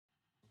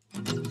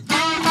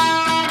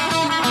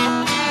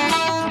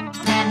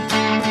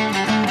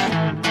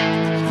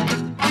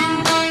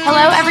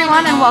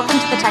everyone, and welcome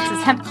to the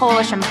Texas Hemp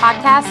Coalition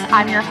podcast.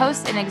 I'm your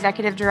host and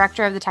executive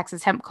director of the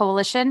Texas Hemp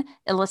Coalition,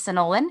 Alyssa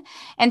Nolan.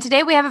 And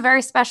today we have a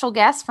very special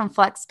guest from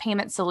Flex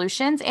Payment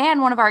Solutions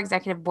and one of our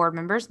executive board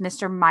members,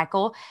 Mr.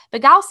 Michael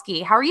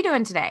Bogowski. How are you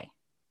doing today?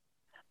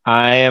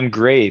 I am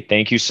great.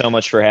 Thank you so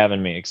much for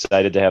having me.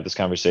 Excited to have this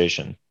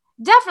conversation.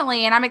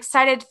 Definitely. And I'm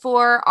excited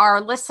for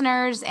our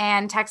listeners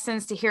and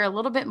Texans to hear a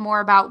little bit more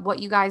about what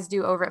you guys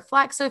do over at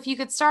Flex. So if you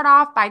could start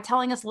off by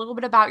telling us a little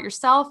bit about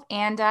yourself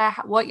and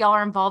what y'all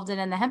are involved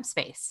in the hemp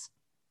space.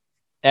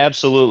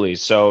 Absolutely.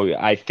 So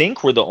I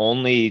think we're the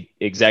only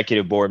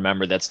executive board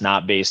member that's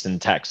not based in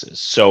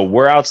Texas. So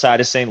we're outside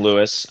of St.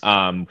 Louis.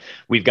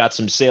 We've got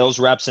some sales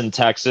reps in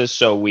Texas.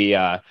 So we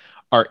are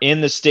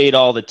in the state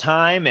all the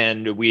time,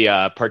 and we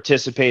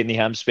participate in the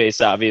hemp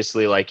space,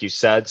 obviously, like you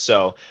said.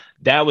 So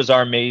that was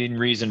our main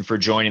reason for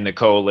joining the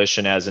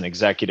coalition as an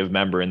executive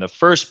member in the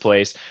first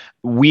place.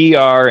 We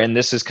are, and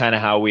this is kind of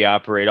how we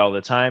operate all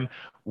the time,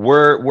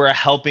 we're a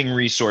helping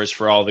resource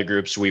for all the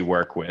groups we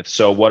work with.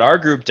 So what our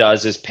group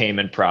does is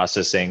payment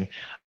processing.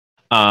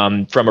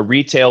 From a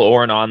retail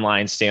or an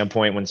online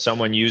standpoint, when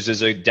someone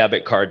uses a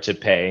debit card to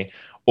pay,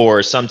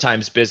 or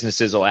sometimes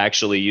businesses will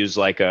actually use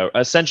like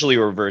essentially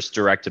a reverse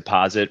direct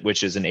deposit,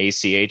 which is an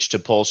ACH to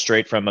pull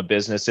straight from a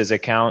business's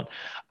account.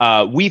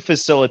 We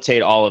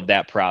facilitate all of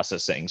that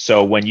processing.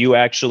 So when you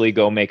actually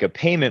go make a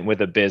payment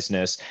with a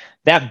business,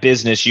 that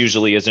business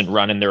usually isn't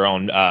running their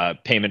own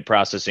payment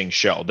processing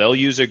show. They'll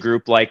use a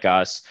group like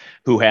us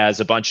who has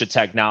a bunch of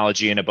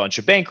technology and a bunch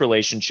of bank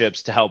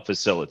relationships to help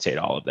facilitate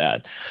all of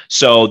that.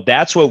 So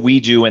that's what we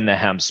do in the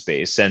hemp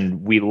space.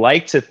 And we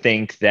like to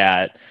think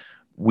that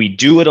we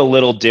do it a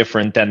little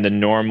different than the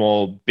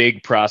normal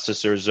big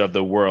processors of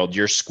the world,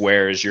 your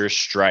Squares, your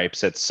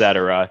Stripes, et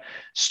cetera,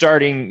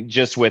 starting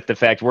just with the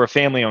fact we're a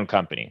family-owned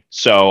company.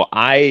 So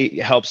I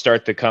helped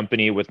start the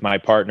company with my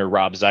partner,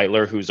 Rob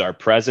Zeitler, who's our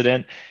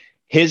president.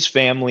 His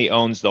family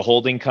owns the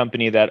holding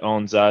company that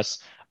owns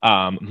us.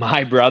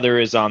 My brother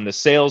is on the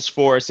sales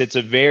force. It's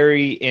a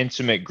very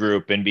intimate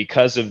group. And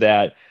because of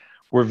that,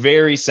 we're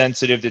very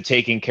sensitive to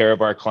taking care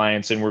of our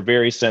clients, and we're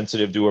very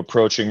sensitive to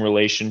approaching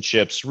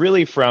relationships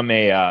really from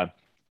a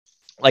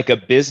like a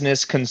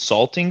business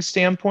consulting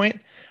standpoint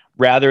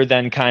rather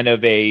than kind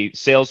of a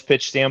sales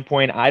pitch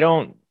standpoint. I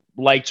don't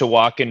like to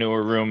walk into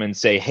a room and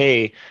say,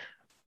 hey,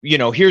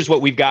 here's what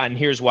we've got and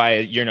here's why,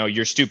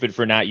 you're stupid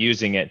for not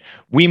using it.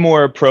 We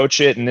more approach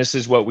it, and this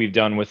is what we've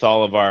done with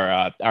all of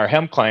our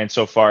hemp clients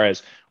so far,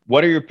 as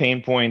what are your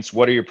pain points?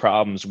 What are your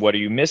problems? What are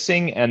you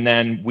missing? And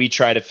then we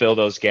try to fill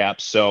those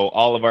gaps. So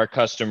all of our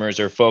customers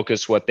are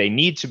focused what they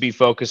need to be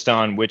focused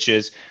on, which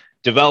is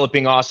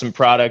developing awesome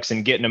products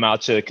and getting them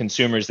out to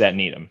consumers that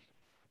need them.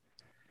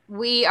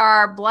 We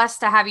are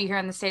blessed to have you here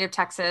in the state of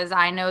Texas.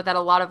 I know that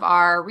a lot of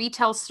our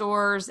retail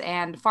stores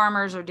and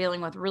farmers are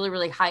dealing with really,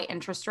 really high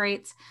interest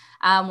rates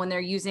when they're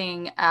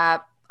using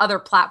other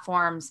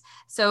platforms.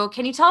 So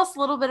can you tell us a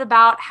little bit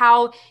about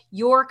how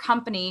your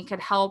company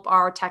could help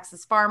our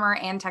Texas farmer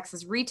and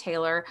Texas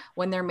retailer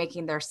when they're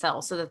making their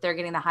sales so that they're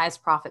getting the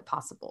highest profit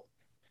possible?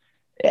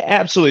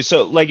 Absolutely.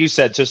 So like you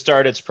said, to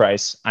start, its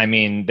price. I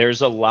mean,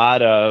 there's a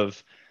lot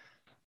of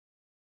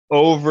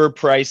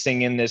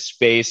overpricing in this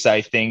space,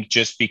 I think,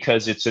 just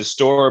because it's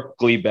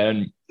historically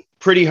been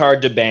pretty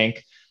hard to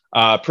bank,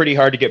 pretty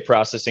hard to get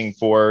processing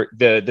for.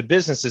 The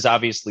business is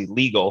obviously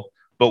legal,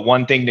 but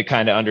one thing to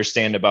kind of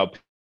understand about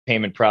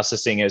payment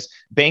processing is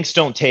banks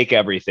don't take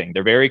everything.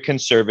 They're very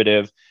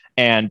conservative.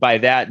 And by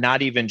that,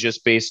 not even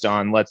just based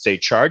on, let's say,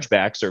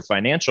 chargebacks or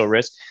financial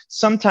risk,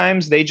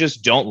 sometimes they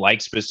just don't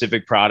like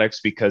specific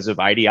products because of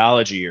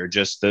ideology or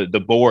just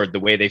the board, the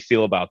way they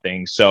feel about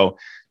things. So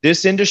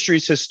this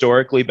industry's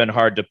historically been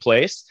hard to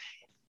place.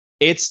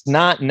 It's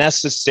not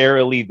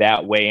necessarily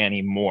that way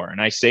anymore.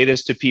 And I say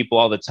this to people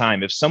all the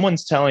time. If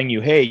someone's telling you,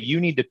 hey,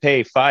 you need to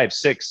pay 5,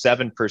 6,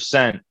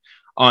 7%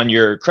 on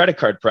your credit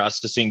card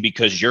processing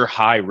because you're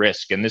high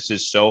risk and this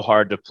is so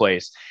hard to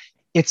place,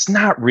 it's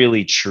not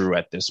really true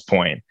at this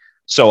point.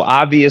 So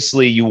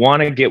obviously you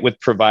want to get with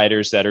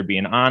providers that are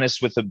being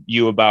honest with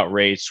you about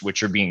rates,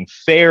 which are being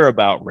fair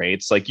about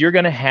rates. Like, you're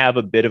going to have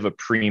a bit of a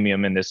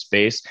premium in this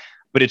space,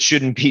 but it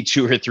shouldn't be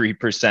 2 or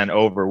 3%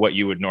 over what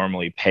you would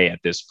normally pay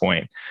at this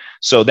point.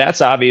 So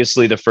that's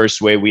obviously the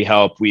first way we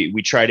help.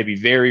 We try to be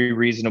very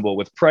reasonable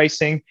with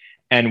pricing,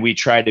 and we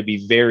try to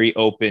be very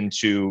open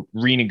to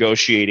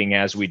renegotiating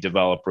as we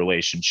develop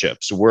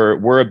relationships.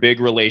 We're a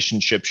big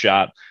relationship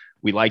shop.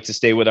 We like to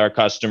stay with our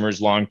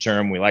customers long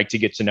term. We like to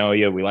get to know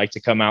you. We like to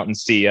come out and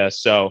see you.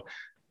 So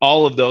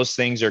all of those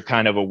things are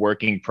kind of a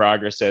working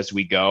progress as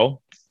we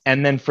go.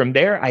 And then from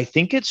there, I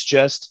think it's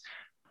just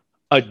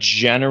a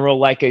general,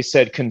 like I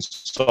said,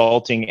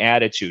 consulting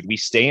attitude. We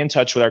stay in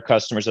touch with our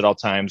customers at all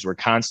times. We're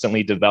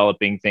constantly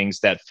developing things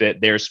that fit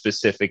their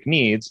specific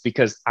needs,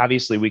 because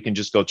obviously we can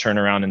just go turn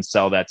around and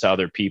sell that to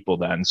other people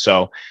then.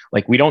 So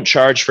like, we don't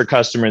charge for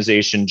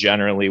customization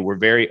generally. We're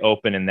very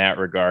open in that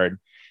regard.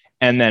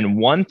 And then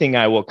one thing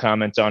I will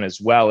comment on as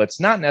well, it's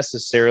not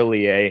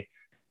necessarily a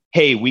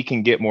hey, we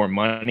can get more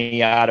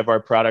money out of our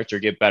product or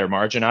get better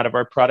margin out of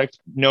our product.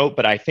 No,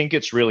 but I think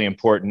it's really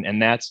important.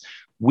 And that's,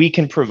 we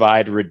can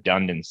provide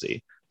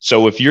redundancy.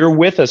 So if you're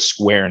with a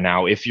Square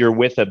now, if you're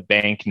with a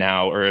bank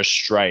now or a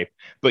Stripe,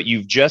 but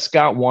you've just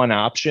got one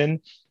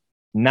option,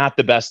 not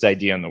the best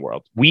idea in the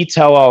world. We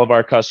tell all of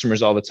our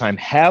customers all the time,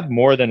 have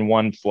more than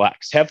one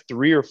Flex, have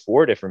 3 or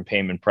 4 different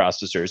payment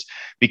processors,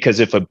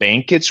 because if a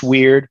bank gets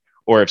weird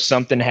or if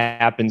something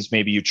happens,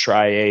 maybe you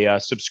try a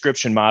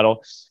subscription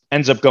model,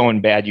 ends up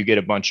going bad, you get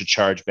a bunch of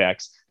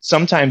chargebacks.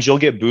 Sometimes you'll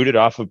get booted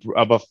off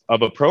of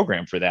a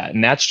program for that.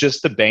 And that's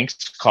just the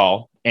bank's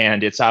call.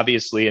 And it's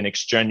obviously an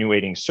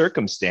extenuating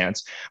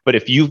circumstance. But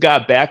if you've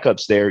got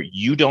backups there,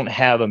 you don't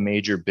have a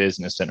major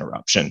business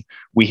interruption.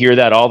 We hear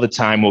that all the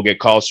time. We'll get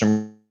calls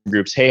from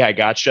groups, hey, I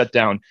got shut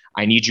down.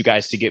 I need you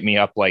guys to get me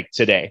up like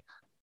today.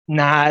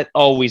 Not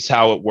always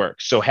how it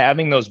works. So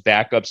having those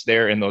backups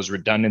there and those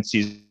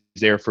redundancies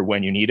there for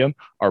when you need them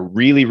are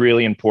really,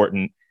 really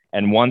important.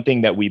 And one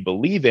thing that we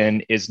believe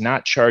in is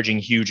not charging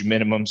huge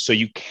minimums, so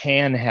you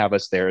can have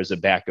us there as a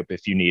backup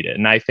if you need it.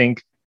 And I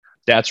think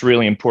that's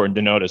really important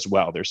to note as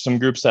well. There's some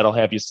groups that'll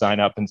have you sign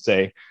up and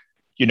say,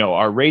 you know,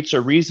 our rates are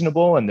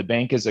reasonable and the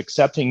bank is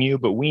accepting you,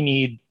 but we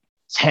need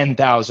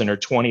 10,000 or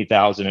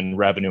 20,000 in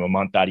revenue a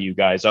month out of you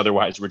guys.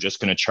 Otherwise, we're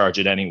just going to charge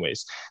it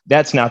anyways.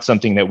 That's not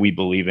something that we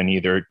believe in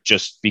either,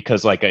 just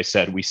because, like I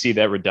said, we see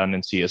that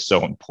redundancy is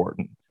so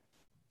important.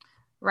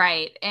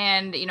 Right.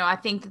 And, you know, I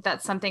think that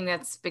that's something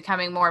that's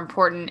becoming more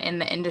important in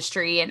the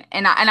industry.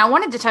 And I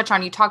wanted to touch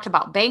on, you talked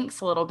about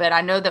banks a little bit. I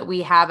know that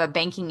we have a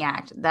banking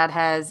act that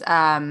has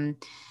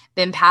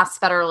been passed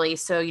federally.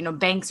 So, you know,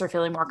 banks are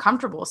feeling more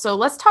comfortable. So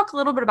let's talk a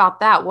little bit about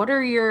that. What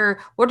are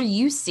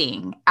you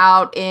seeing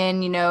out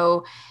in, you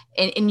know,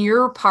 in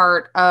your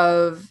part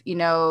of, you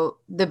know,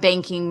 the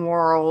banking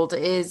world?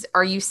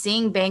 Are you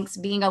seeing banks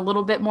being a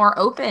little bit more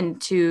open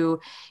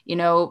to, you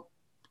know,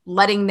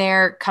 letting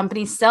their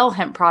companies sell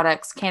hemp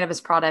products,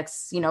 cannabis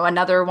products? You know,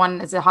 another one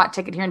is a hot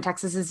ticket here in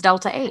Texas is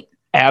Delta 8.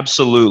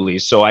 Absolutely.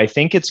 So I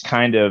think it's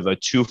kind of a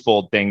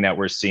twofold thing that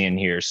we're seeing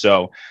here.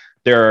 So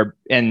there are,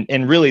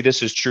 and really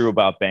this is true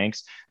about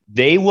banks,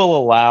 they will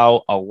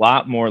allow a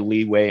lot more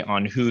leeway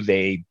on who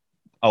they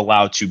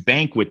allow to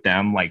bank with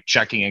them, like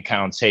checking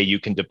accounts, hey, you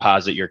can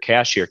deposit your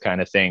cash here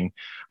kind of thing,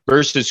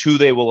 versus who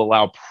they will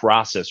allow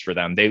process for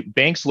them.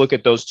 Banks look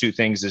at those two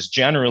things as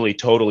generally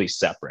totally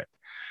separate.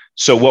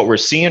 So what we're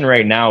seeing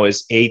right now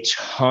is a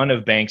ton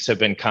of banks have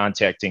been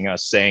contacting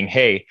us saying,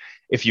 hey,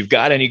 if you've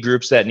got any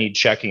groups that need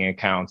checking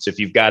accounts, if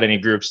you've got any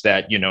groups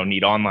that, you know,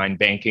 need online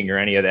banking or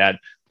any of that,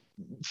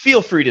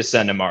 feel free to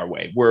send them our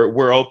way.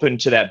 We're open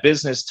to that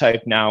business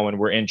type now, and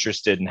we're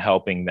interested in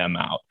helping them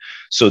out.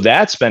 So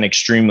that's been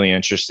extremely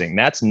interesting.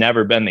 That's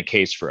never been the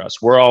case for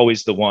us. We're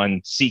always the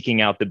one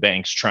seeking out the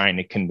banks, trying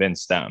to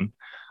convince them.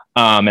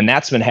 And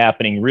that's been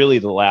happening really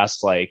the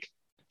last like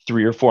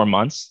 3 or 4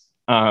 months.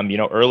 You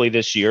know, early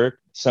this year,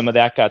 some of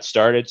that got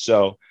started.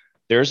 So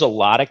there's a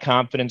lot of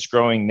confidence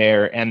growing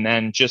there. And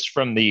then just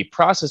from the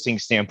processing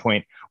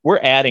standpoint, we're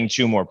adding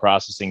 2 more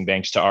processing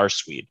banks to our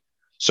suite.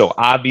 So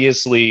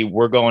obviously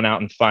we're going out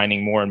and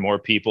finding more and more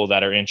people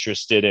that are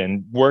interested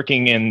in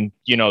working in,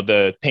 you know,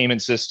 the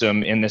payment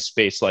system in this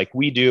space like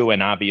we do,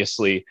 and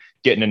obviously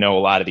getting to know a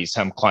lot of these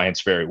hemp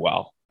clients very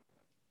well.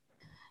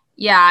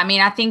 Yeah, I mean,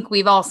 I think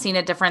we've all seen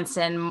a difference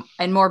in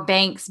more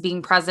banks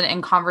being present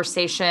in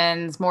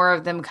conversations, more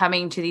of them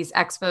coming to these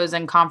expos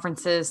and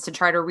conferences to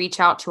try to reach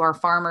out to our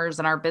farmers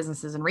and our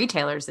businesses and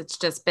retailers. It's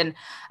just been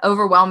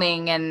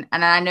overwhelming. And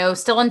I know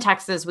still in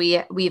Texas,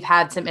 we've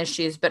had some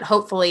issues, but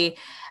hopefully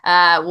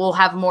we'll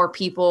have more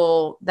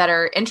people that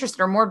are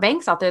interested, or more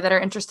banks out there that are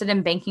interested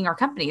in banking our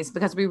companies,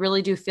 because we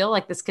really do feel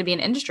like this could be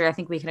an industry, I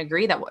think we can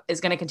agree, that is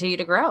going to continue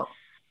to grow.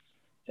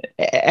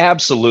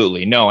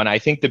 Absolutely. No. And I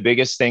think the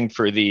biggest thing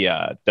for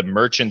the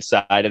merchant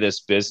side of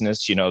this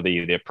business, you know,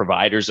 the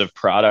providers of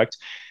product,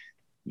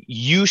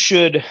 you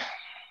should,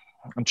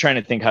 I'm trying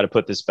to think how to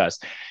put this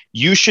best.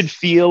 You should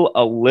feel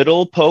a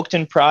little poked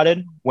and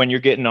prodded when you're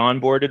getting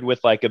onboarded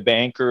with like a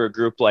bank or a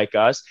group like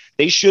us.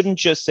 They shouldn't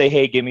just say,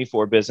 hey, give me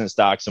 4 business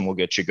docs and we'll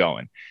get you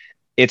going.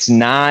 It's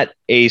not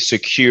a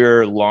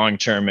secure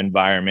long-term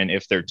environment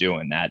if they're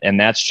doing that. And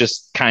that's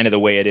just kind of the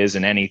way it is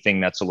in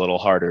anything that's a little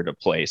harder to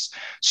place.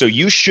 So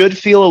you should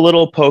feel a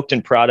little poked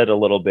and prodded a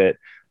little bit.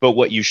 But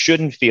what you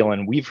shouldn't feel,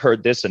 and we've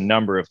heard this a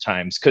number of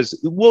times, because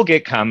we'll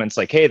get comments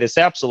like, hey, this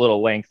app's a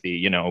little lengthy,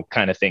 you know,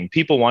 kind of thing.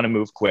 People want to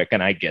move quick,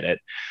 and I get it.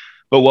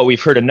 But what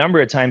we've heard a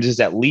number of times is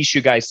at least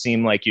you guys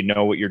seem like you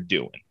know what you're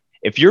doing.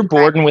 If you're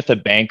boarding with a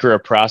bank or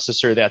a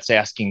processor that's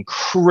asking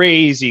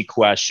crazy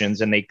questions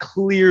and they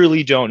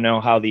clearly don't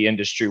know how the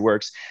industry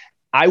works,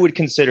 I would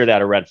consider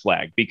that a red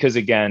flag, because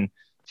again,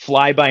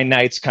 fly by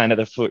night's kind of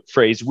the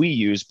phrase we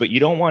use, but you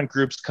don't want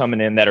groups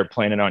coming in that are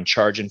planning on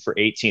charging for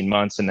 18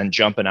 months and then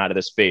jumping out of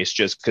the space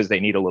just because they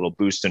need a little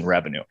boost in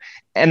revenue.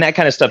 And that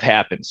kind of stuff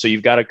happens. So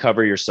you've got to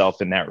cover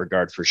yourself in that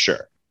regard for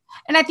sure.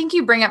 And I think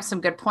you bring up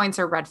some good points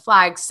or red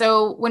flags.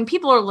 So when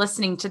people are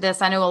listening to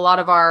this, I know a lot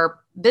of our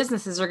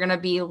businesses are going to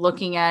be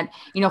looking at,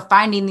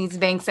 finding these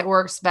banks that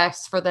works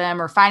best for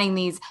them or finding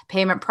these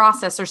payment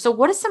processors. So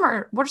what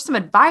are some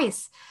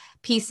advice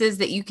pieces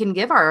that you can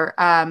give our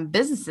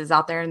businesses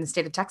out there in the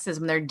state of Texas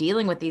when they're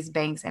dealing with these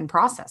banks and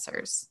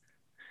processors?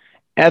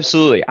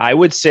 Absolutely. I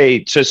would say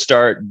to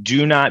start,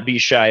 do not be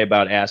shy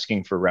about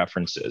asking for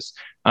references.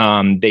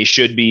 They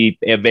should be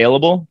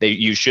available.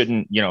 You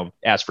shouldn't,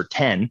 ask for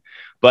 10,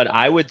 but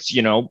I would,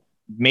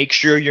 make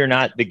sure you're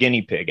not the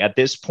guinea pig at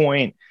this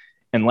point.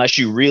 Unless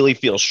you really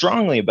feel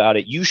strongly about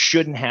it, you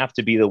shouldn't have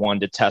to be the one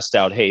to test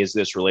out, hey, is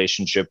this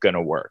relationship going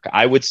to work?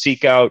 I would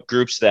seek out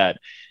groups that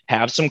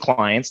have some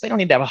clients. They don't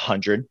need to have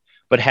 100,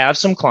 but have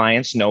some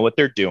clients, know what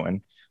they're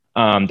doing.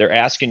 They're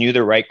asking you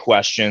the right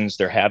questions.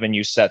 They're having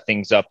you set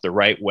things up the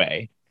right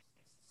way.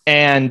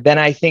 And then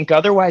I think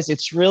otherwise,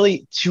 it's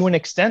really, to an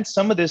extent,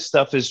 some of this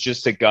stuff is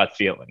just a gut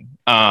feeling.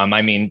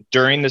 I mean,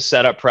 during the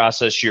setup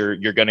process, you're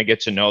going to get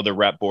to know the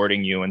rep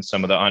boarding you and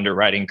some of the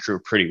underwriting crew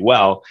pretty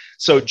well.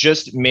 So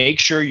just make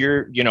sure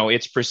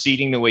it's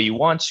proceeding the way you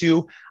want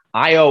to.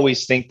 I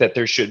always think that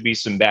there should be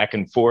some back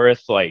and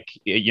forth. Like,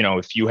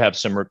 if you have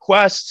some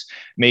requests,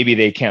 maybe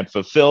they can't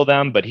fulfill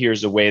them, but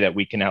here's a way that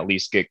we can at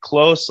least get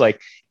close.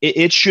 Like,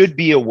 it should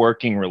be a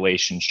working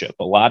relationship.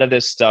 A lot of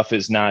this stuff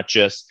is not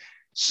just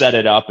set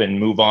it up and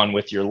move on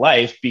with your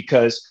life,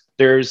 because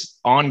there's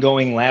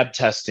ongoing lab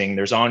testing,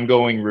 there's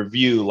ongoing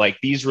review. Like,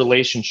 these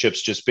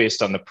relationships, just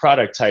based on the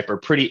product type, are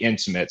pretty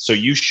intimate. So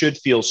you should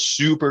feel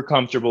super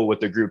comfortable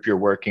with the group you're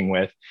working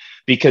with,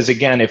 because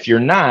again, if you're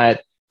not,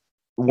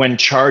 when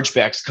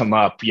chargebacks come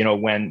up,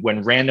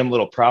 when random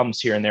little problems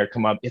here and there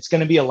come up, it's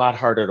going to be a lot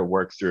harder to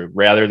work through,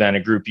 rather than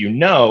a group, you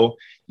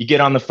get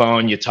on the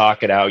phone, you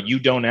talk it out, you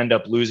don't end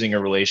up losing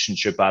a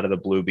relationship out of the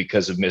blue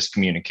because of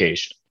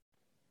miscommunication.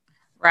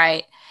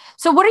 Right.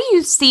 So what are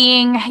you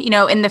seeing,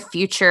 in the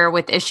future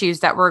with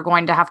issues that we're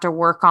going to have to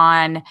work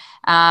on,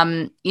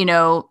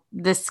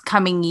 this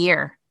coming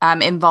year,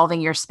 involving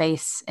your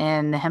space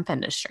in the hemp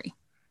industry?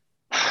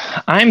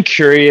 I'm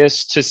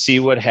curious to see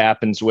what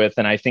happens with,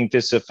 and I think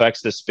this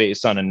affects the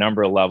space on a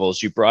number of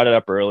levels. You brought it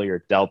up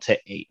earlier, Delta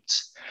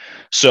 8.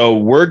 So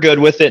we're good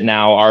with it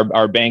now.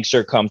 Our banks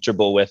are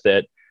comfortable with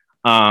it.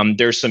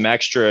 There's some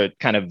extra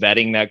kind of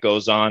vetting that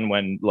goes on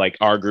when, like,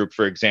 our group,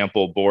 for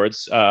example,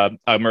 boards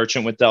a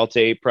merchant with Delta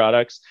 8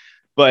 products,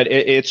 but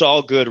it's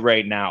all good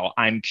right now.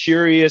 I'm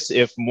curious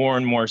if more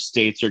and more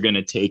states are going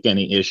to take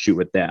any issue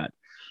with that.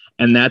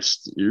 And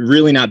that's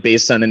really not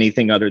based on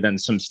anything other than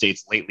some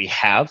states lately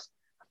have.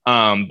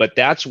 But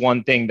that's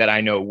one thing that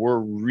I know we're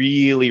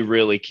really,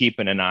 really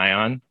keeping an eye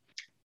on.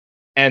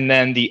 And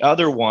then the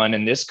other one,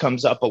 and this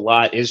comes up a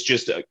lot, is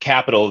just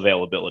capital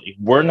availability.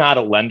 We're not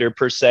a lender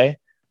per se,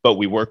 but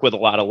we work with a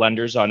lot of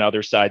lenders on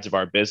other sides of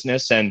our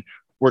business. And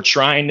we're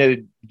trying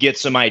to get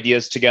some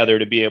ideas together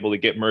to be able to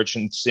get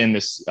merchants in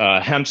this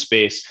hemp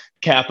space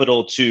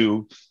capital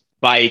to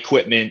buy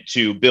equipment,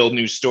 to build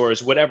new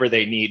stores, whatever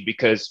they need,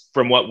 because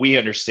from what we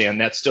understand,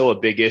 that's still a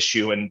big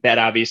issue. And that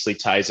obviously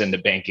ties into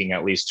banking,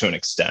 at least to an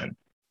extent.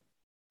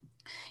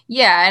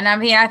 Yeah. And I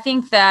mean, I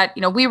think that,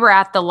 we were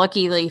at the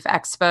Lucky Leaf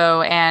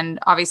Expo, and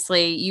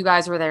obviously you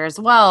guys were there as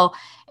well.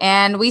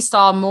 And we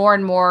saw more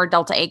and more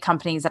Delta 8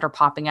 companies that are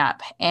popping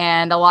up.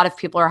 And a lot of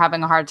people are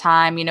having a hard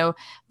time,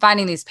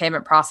 finding these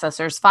payment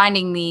processors,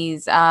 finding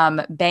these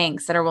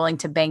banks that are willing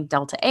to bank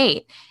Delta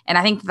 8. And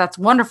I think that's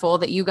wonderful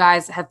that you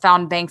guys have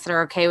found banks that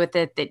are okay with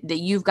it, that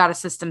you've got a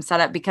system set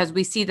up, because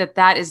we see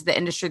that is the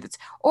industry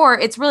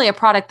it's really a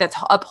product that's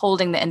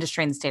upholding the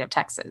industry in the state of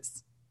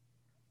Texas.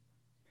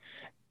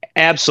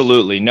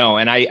 Absolutely. No.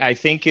 And I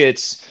think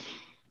it's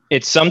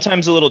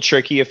sometimes a little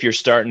tricky if you're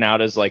starting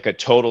out as like a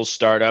total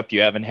startup,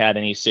 you haven't had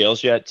any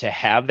sales yet, to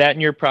have that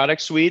in your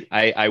product suite.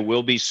 I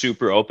will be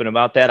super open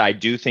about that. I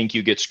do think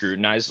you get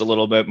scrutinized a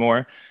little bit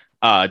more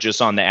just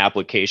on the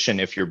application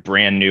if you're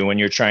brand new and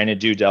you're trying to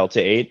do Delta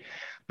 8.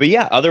 But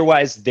yeah,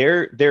 otherwise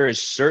there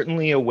is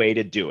certainly a way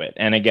to do it.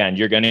 And again,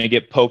 you're going to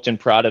get poked and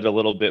prodded a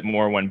little bit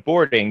more when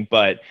boarding,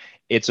 but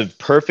it's a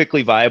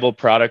perfectly viable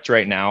product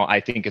right now. I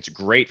think it's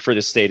great for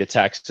the state of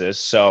Texas.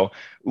 So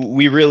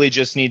we really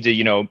just need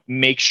to,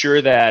 make sure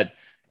that,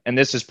 and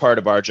this is part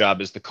of our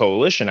job as the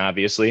coalition,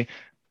 obviously,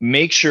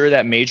 make sure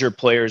that major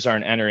players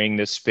aren't entering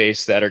this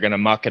space that are going to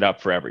muck it up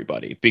for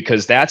everybody.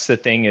 Because that's the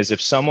thing, is if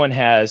someone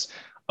has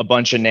a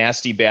bunch of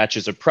nasty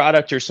batches of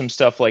product or some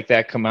stuff like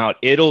that come out,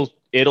 it'll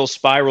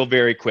spiral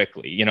very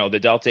quickly. The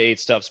Delta 8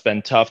 stuff's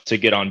been tough to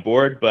get on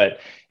board, but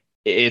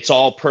it's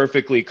all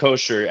perfectly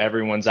kosher.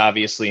 Everyone's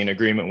obviously in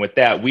agreement with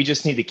that. We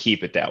just need to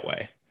keep it that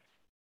way.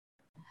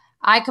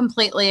 I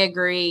completely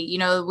agree.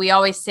 We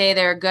always say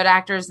there are good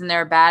actors and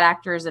there are bad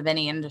actors of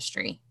any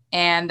industry.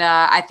 And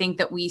I think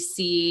that we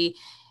see,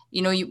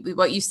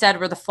 what you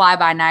said were the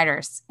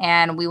fly-by-nighters.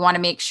 And we want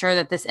to make sure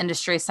that this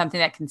industry is something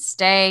that can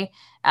stay,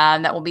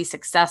 that will be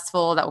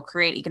successful, that will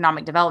create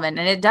economic development.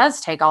 And it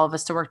does take all of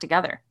us to work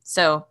together.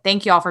 So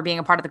thank you all for being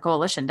a part of the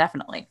coalition,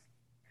 definitely.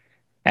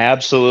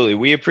 Absolutely.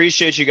 We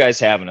appreciate you guys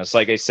having us.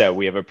 Like I said,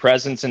 we have a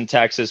presence in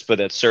Texas, but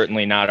that's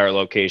certainly not our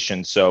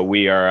location. So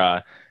we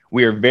are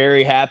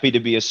very happy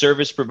to be a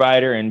service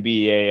provider and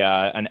be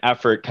a an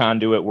effort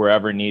conduit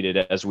wherever needed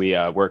as we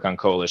work on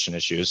coalition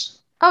issues.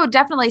 Oh,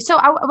 definitely. So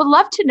I would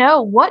love to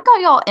know what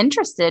got y'all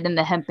interested in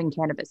the hemp and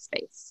cannabis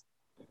space.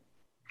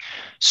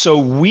 So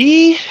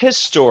we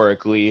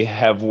historically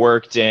have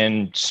worked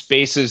in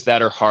spaces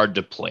that are hard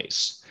to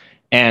place.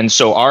 And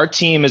so our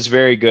team is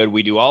very good.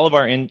 We do all of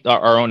our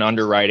own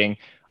underwriting.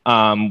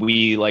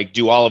 We like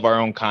do all of our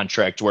own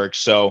contract work.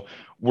 So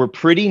we're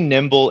pretty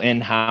nimble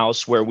in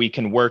house where we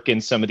can work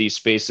in some of these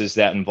spaces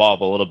that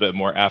involve a little bit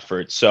more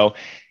effort. So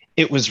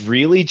it was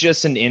really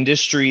just an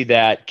industry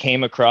that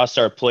came across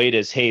our plate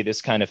as, hey,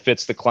 this kind of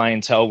fits the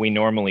clientele we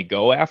normally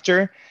go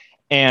after.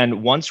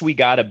 And once we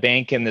got a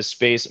bank in this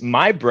space,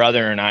 my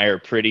brother and I are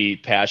pretty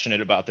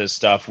passionate about this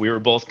stuff. We were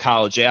both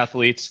college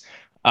athletes.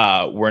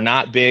 We're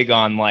not big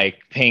on like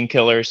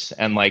painkillers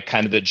and like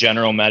kind of the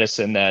general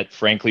medicine that,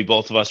 frankly,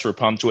 both of us were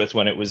pumped with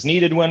when it was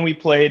needed when we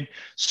played.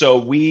 So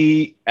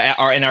we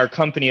are in our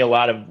company, a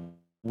lot of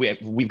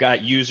we've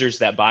got users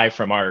that buy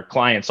from our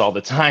clients all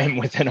the time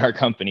within our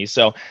company.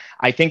 So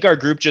I think our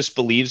group just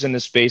believes in the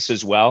space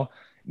as well.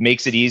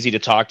 Makes it easy to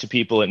talk to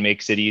people. It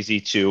makes it easy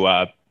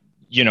to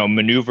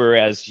maneuver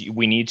as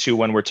we need to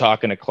when we're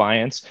talking to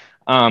clients.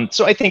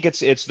 So I think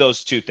it's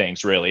those two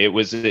things really.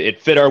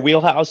 It fit our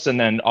wheelhouse, and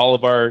then all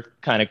of our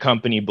kind of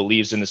company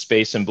believes in the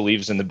space and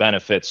believes in the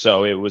benefits.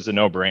 So it was a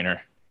no-brainer.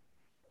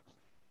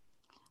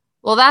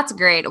 Well, that's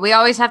great. We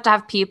always have to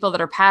have people that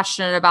are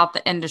passionate about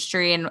the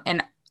industry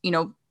and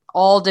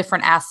all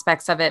different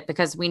aspects of it,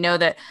 because we know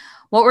that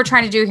what we're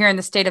trying to do here in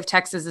the state of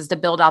Texas is to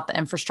build out the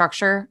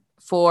infrastructure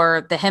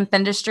for the hemp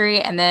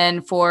industry, and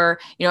then for,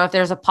 if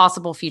there's a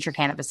possible future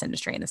cannabis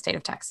industry in the state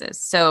of Texas.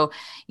 So,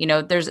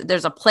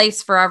 there's a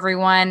place for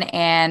everyone.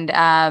 And,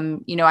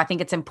 I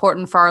think it's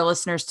important for our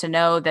listeners to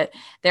know that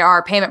there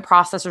are payment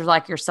processors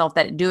like yourself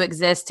that do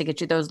exist to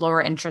get you those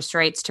lower interest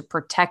rates to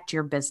protect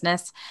your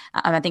business.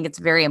 I think it's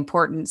very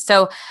important.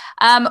 So,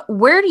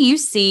 where do you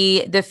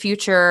see the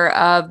future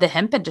of the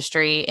hemp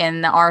industry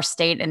in our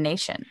state and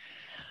nation?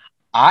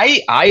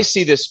 I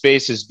see this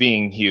space as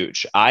being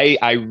huge.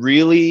 I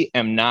really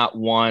am not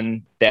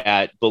one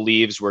that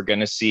believes we're going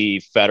to see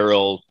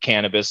federal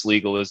cannabis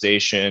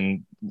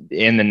legalization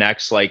in the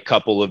next like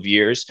couple of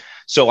years.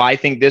 So I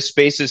think this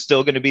space is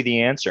still going to be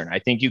the answer. And I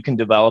think you can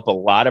develop a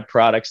lot of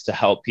products to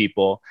help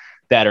people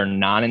that are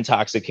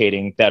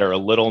non-intoxicating, that are a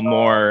little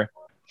more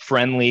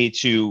friendly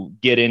to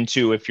get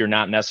into if you're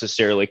not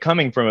necessarily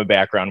coming from a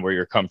background where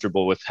you're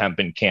comfortable with hemp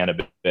and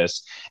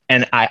cannabis.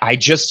 And I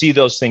just see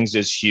those things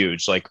as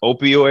huge. Like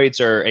opioids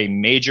are a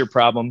major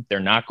problem. They're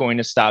not going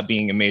to stop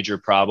being a major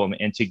problem.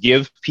 And to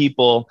give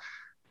people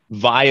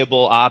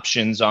viable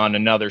options on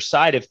another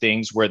side of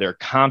things where they're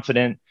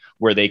confident,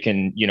 where they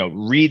can,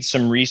 read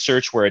some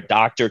research, where a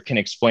doctor can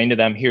explain to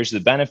them, here's the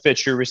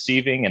benefits you're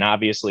receiving, and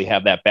obviously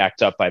have that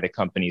backed up by the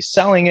companies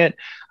selling it.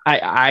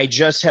 I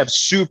just have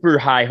super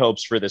high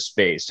hopes for the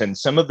space. And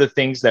some of the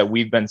things that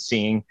we've been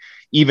seeing,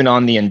 even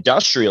on the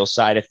industrial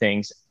side of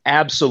things,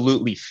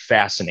 absolutely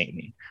fascinate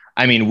me.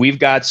 I mean, we've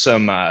got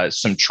some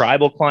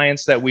tribal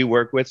clients that we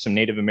work with, some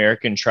Native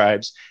American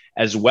tribes,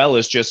 as well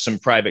as just some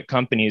private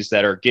companies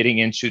that are getting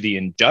into the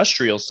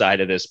industrial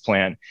side of this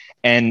plant.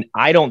 And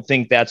I don't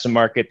think that's a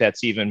market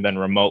that's even been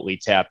remotely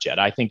tapped yet.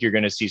 I think you're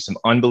going to see some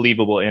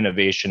unbelievable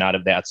innovation out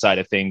of that side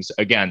of things.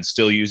 Again,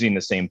 still using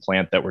the same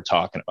plant that we're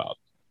talking about.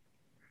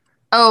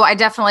 Oh, I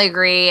definitely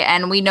agree.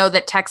 And we know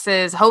that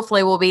Texas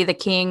hopefully will be the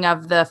king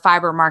of the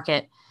fiber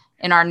market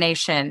in our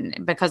nation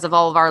because of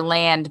all of our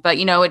land. But,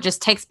 it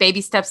just takes baby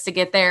steps to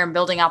get there and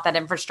building out that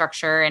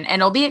infrastructure. And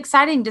it'll be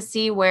exciting to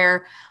see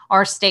where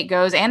our state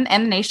goes and the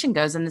nation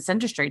goes in this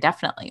industry.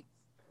 Definitely.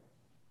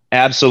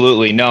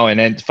 Absolutely. No. And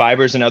then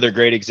fiber is another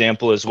great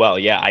example as well.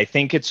 Yeah. I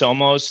think it's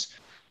almost,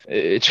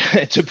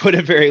 to put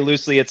it very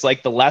loosely, it's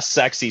like the less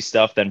sexy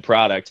stuff than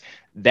product.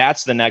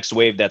 That's the next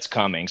wave that's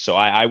coming. So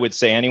I would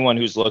say anyone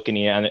who's looking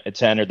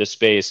to enter the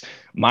space,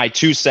 my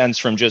 2 cents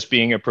from just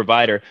being a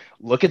provider,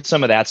 look at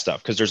some of that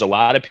stuff, because there's a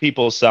lot of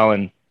people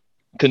selling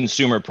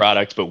consumer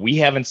products, but we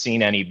haven't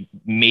seen any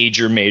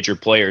major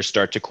players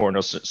start to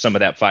corner some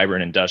of that fiber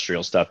and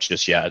industrial stuff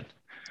just yet.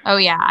 Oh,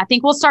 yeah. I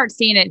think we'll start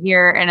seeing it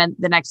here in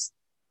the next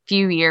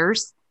few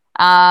years.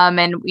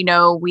 And,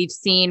 we've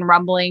seen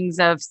rumblings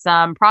of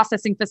some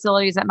processing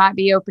facilities that might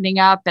be opening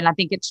up. And I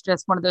think it's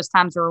just one of those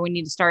times where we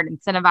need to start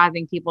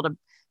incentivizing people to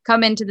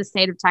come into the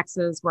state of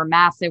Texas. We're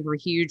massive, we're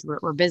huge,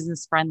 we're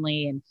business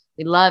friendly, and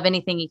we love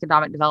anything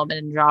economic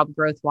development and job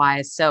growth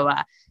wise. So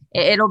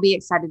it'll be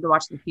exciting to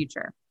watch the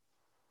future.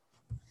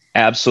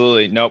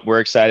 Absolutely. Nope.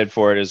 We're excited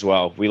for it as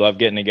well. We love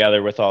getting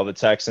together with all the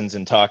Texans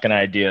and talking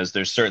ideas.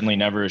 There's certainly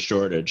never a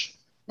shortage.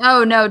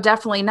 Oh, no,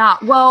 definitely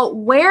not. Well,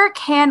 where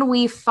can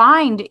we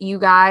find you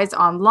guys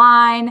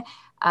online?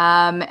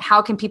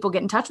 How can people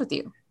get in touch with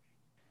you?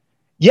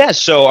 Yeah,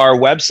 so our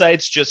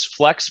website's just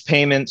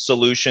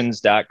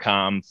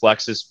flexpaymentsolutions.com.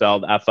 Flex is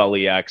spelled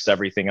Flex,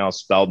 everything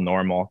else spelled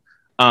normal.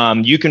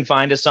 You can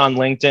find us on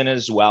LinkedIn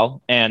as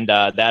well, and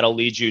that'll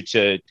lead you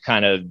to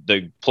kind of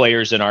the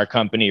players in our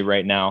company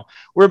right now.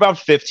 We're about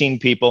 15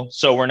 people,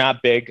 so we're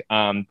not big,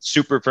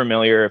 super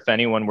familiar. If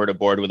anyone were to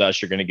board with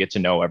us, you're going to get to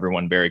know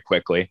everyone very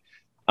quickly.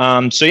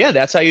 So yeah,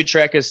 that's how you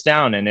track us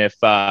down. And if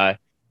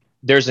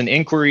there's an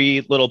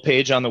inquiry little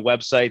page on the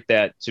website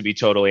that, to be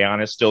totally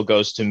honest, still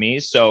goes to me.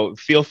 So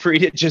feel free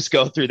to just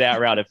go through that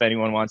route if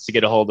anyone wants to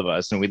get a hold of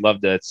us, and we'd love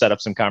to set up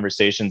some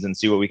conversations and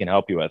see what we can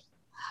help you with.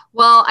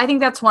 Well, I think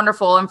that's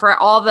wonderful. And for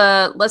all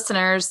the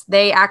listeners,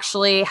 they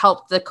actually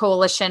helped the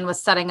coalition with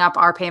setting up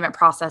our payment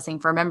processing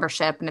for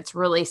membership. And it's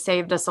really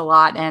saved us a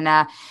lot.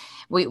 And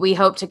we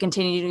hope to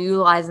continue to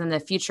utilize in the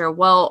future.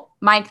 Well,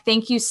 Mike,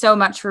 thank you so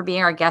much for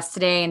being our guest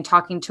today and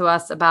talking to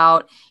us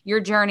about your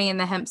journey in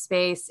the hemp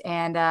space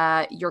and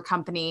your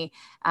company.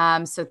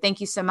 So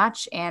thank you so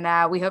much.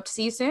 And we hope to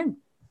see you soon.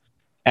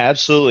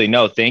 Absolutely.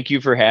 No, thank you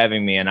for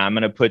having me. And I'm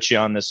going to put you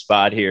on the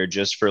spot here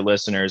just for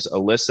listeners.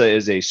 Alyssa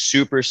is a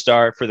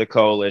superstar for the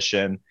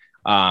coalition.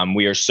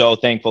 We are so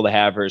thankful to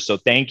have her. So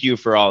thank you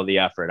for all the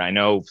effort. I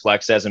know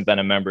Flex hasn't been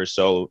a member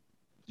so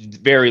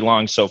very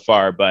long so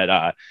far,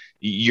 but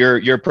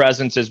your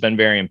presence has been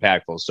very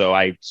impactful. So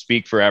I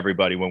speak for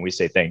everybody when we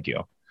say thank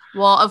you.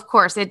 Well, of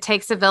course, it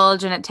takes a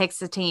village and it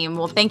takes a team.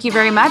 Well, thank you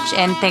very much.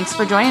 And thanks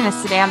for joining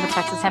us today on the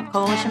Texas Hemp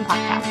Coalition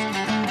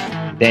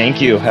podcast.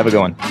 Thank you. Have a good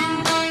one.